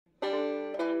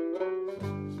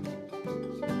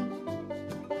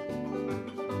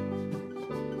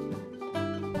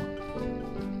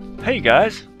Hey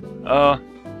guys,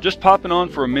 just popping on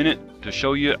for a minute to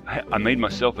show you I made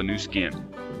myself a new skin.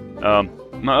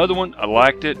 My other one, I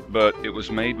liked it, but it was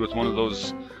made with one of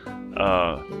those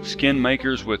skin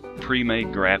makers with pre-made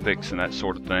graphics and that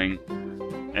sort of thing.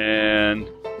 And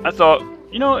I thought,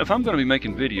 you know, if I'm going to be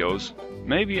making videos,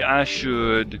 maybe I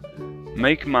should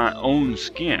make my own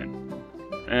skin.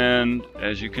 And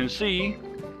as you can see,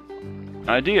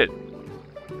 I did.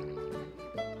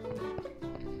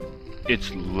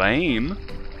 It's lame,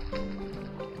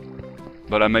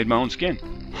 but I made my own skin.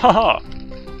 Haha!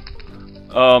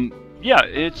 Yeah,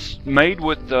 it's made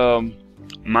with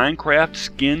Minecraft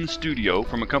Skin Studio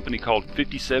from a company called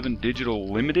 57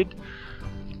 Digital Limited.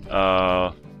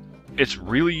 It's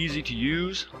really easy to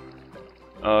use.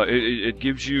 It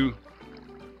gives you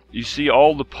see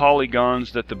all the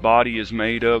polygons that the body is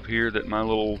made of here, that my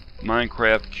little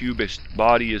Minecraft cubist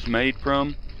body is made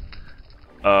from,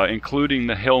 including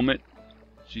the helmet.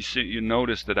 You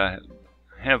notice that I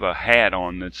have a hat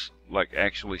on that's like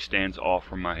actually stands off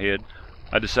from my head.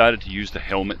 I decided to use the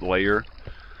helmet layer.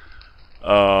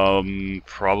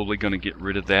 Probably going to get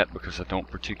rid of that because I don't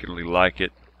particularly like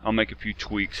it. I'll make a few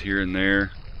tweaks here and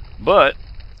there. But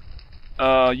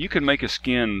you can make a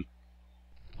skin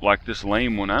like this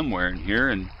lame one I'm wearing here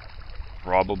in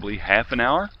probably half an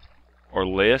hour or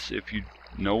less if you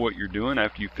know what you're doing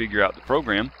after you figure out the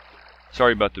program.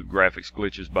 Sorry about the graphics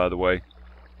glitches, by the way.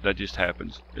 That just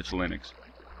happens. It's Linux.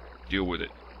 Deal with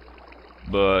it.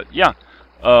 But yeah,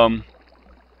 I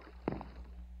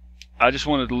just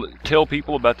wanted to tell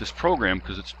people about this program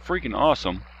because it's freaking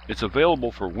awesome. It's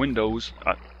available for Windows,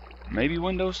 maybe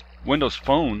Windows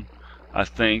Phone, I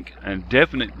think, and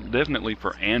definitely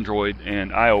for Android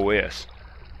and iOS.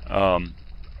 I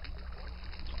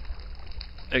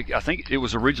think it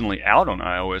was originally out on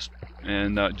iOS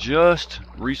and just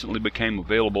recently became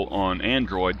available on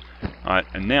Android. Alright,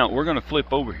 and now we're going to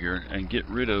flip over here and get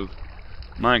rid of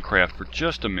Minecraft for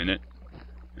just a minute.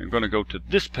 I'm going to go to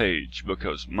this page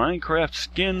because Minecraft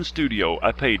Skin Studio,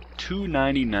 I paid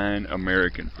 $2.99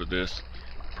 American for this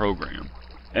program,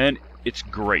 and it's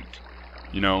great.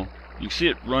 You know, you can see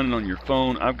it running on your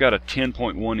phone. I've got a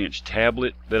 10.1-inch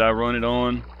tablet that I run it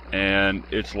on, and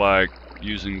it's like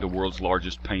using the world's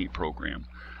largest paint program.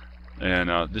 And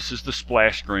this is the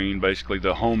splash screen, basically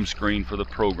the home screen for the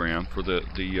program, for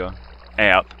the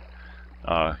app.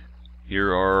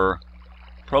 Here are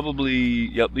probably,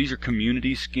 yep, these are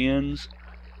community skins,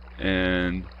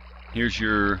 and here's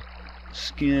your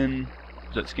skin.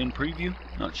 Is that skin preview?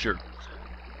 Not sure.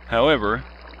 However,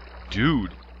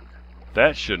 dude,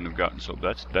 that shouldn't have gotten so.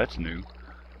 That's new.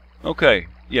 Okay,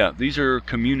 yeah, these are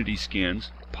community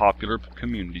skins, popular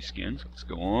community skins. Let's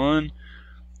go on.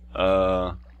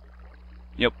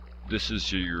 Yep, this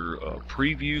is your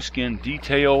preview skin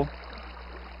detail.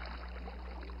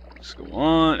 Let's go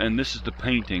on, and this is the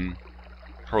painting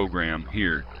program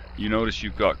here. You notice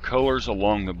you've got colors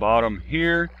along the bottom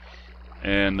here,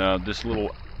 and this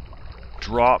little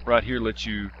drop right here lets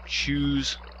you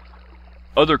choose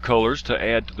other colors to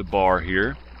add to the bar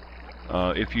here.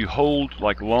 If you hold,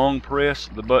 like, long press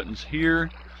the buttons here,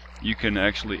 you can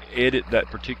actually edit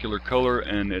that particular color,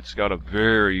 and it's got a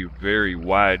very, very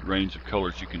wide range of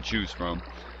colors you can choose from.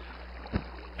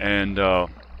 And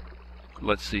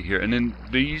let's see here, and then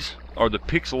these are the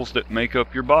pixels that make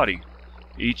up your body,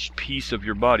 each piece of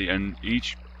your body, and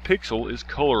each pixel is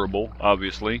colorable,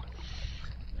 obviously,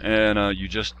 and you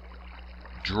just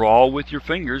draw with your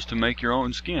fingers to make your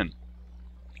own skin.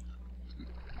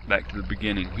 Back to the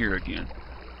beginning here again.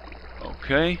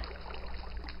 Okay,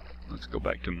 let's go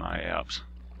back to my apps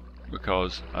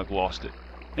because I've lost it.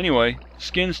 Anyway,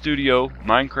 Skin Studio,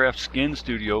 Minecraft Skin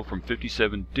Studio from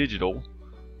 57 Digital,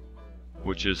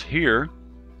 which is here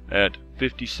at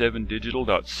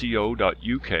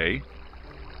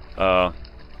 57digital.co.uk.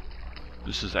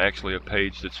 This is actually a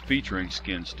page that's featuring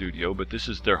Skin Studio, but this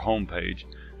is their home page,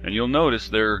 and you'll notice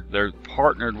they're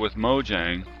partnered with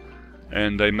Mojang,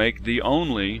 and they make the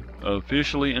only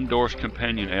officially endorsed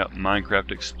companion app,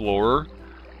 Minecraft Explorer,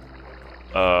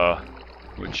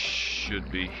 which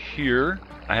should be here.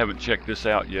 I haven't checked this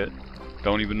out yet.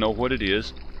 Don't even know what it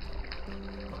is.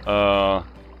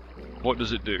 What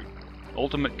does it do?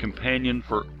 Ultimate companion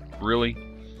for, really,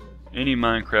 any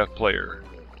Minecraft player.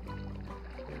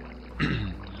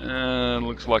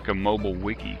 Looks like a mobile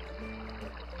wiki,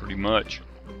 pretty much.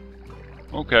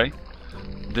 Okay.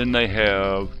 Then they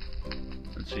have,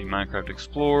 let's see, Minecraft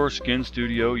Explorer, Skin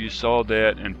Studio, you saw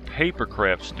that, and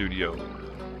Papercraft Studio.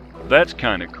 That's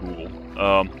kind of cool.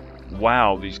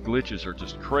 Wow, these glitches are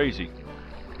just crazy.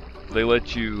 They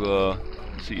let you,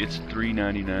 let's see, it's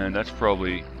 $3.99.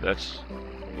 That's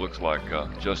looks like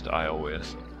just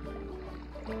iOS.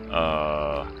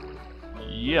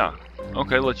 Yeah.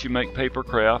 Okay, lets you make paper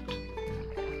craft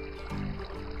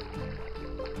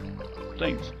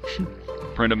things.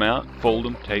 Print them out, fold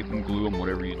them, tape them, glue them,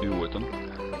 whatever you do with them.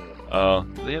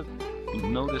 They have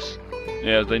notice.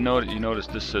 Yeah, they know. You notice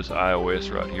this says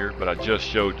iOS right here, but I just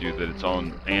showed you that it's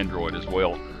on Android as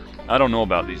well. I don't know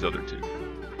about these other two.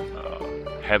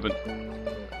 Haven't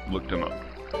looked them up.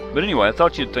 But anyway, I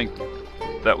thought you'd think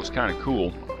that was kind of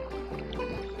cool.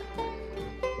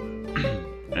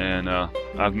 And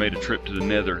I've made a trip to the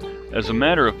Nether. As a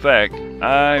matter of fact,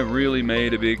 I really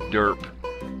made a big derp.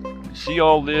 See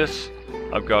all this?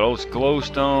 I've got all this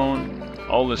glowstone,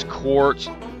 all this quartz.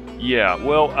 Yeah,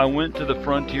 well, I went to the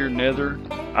Frontier Nether.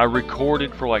 I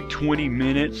recorded for like 20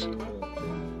 minutes,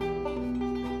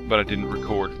 but I didn't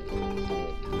record.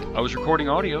 I was recording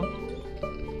audio,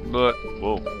 but,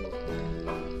 whoa.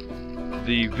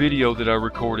 The video that I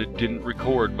recorded didn't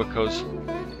record because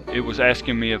it was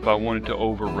asking me if I wanted to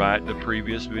overwrite the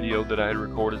previous video that I had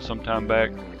recorded some time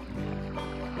back,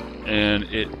 and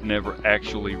it never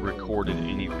actually recorded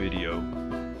any video.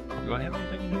 Do I have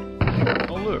anything?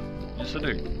 Oh look, yes I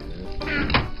do.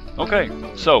 Okay,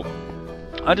 so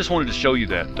I just wanted to show you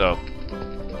that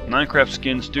Minecraft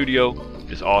Skin Studio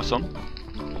is awesome.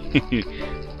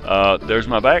 There's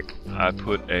my back. I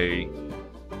put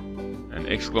an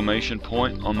exclamation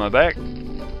point on my back.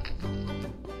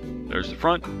 There's the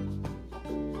front.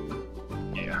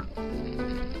 Yeah.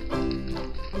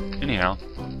 Anyhow,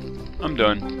 I'm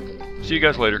done. See you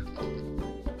guys later.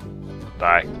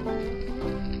 Bye.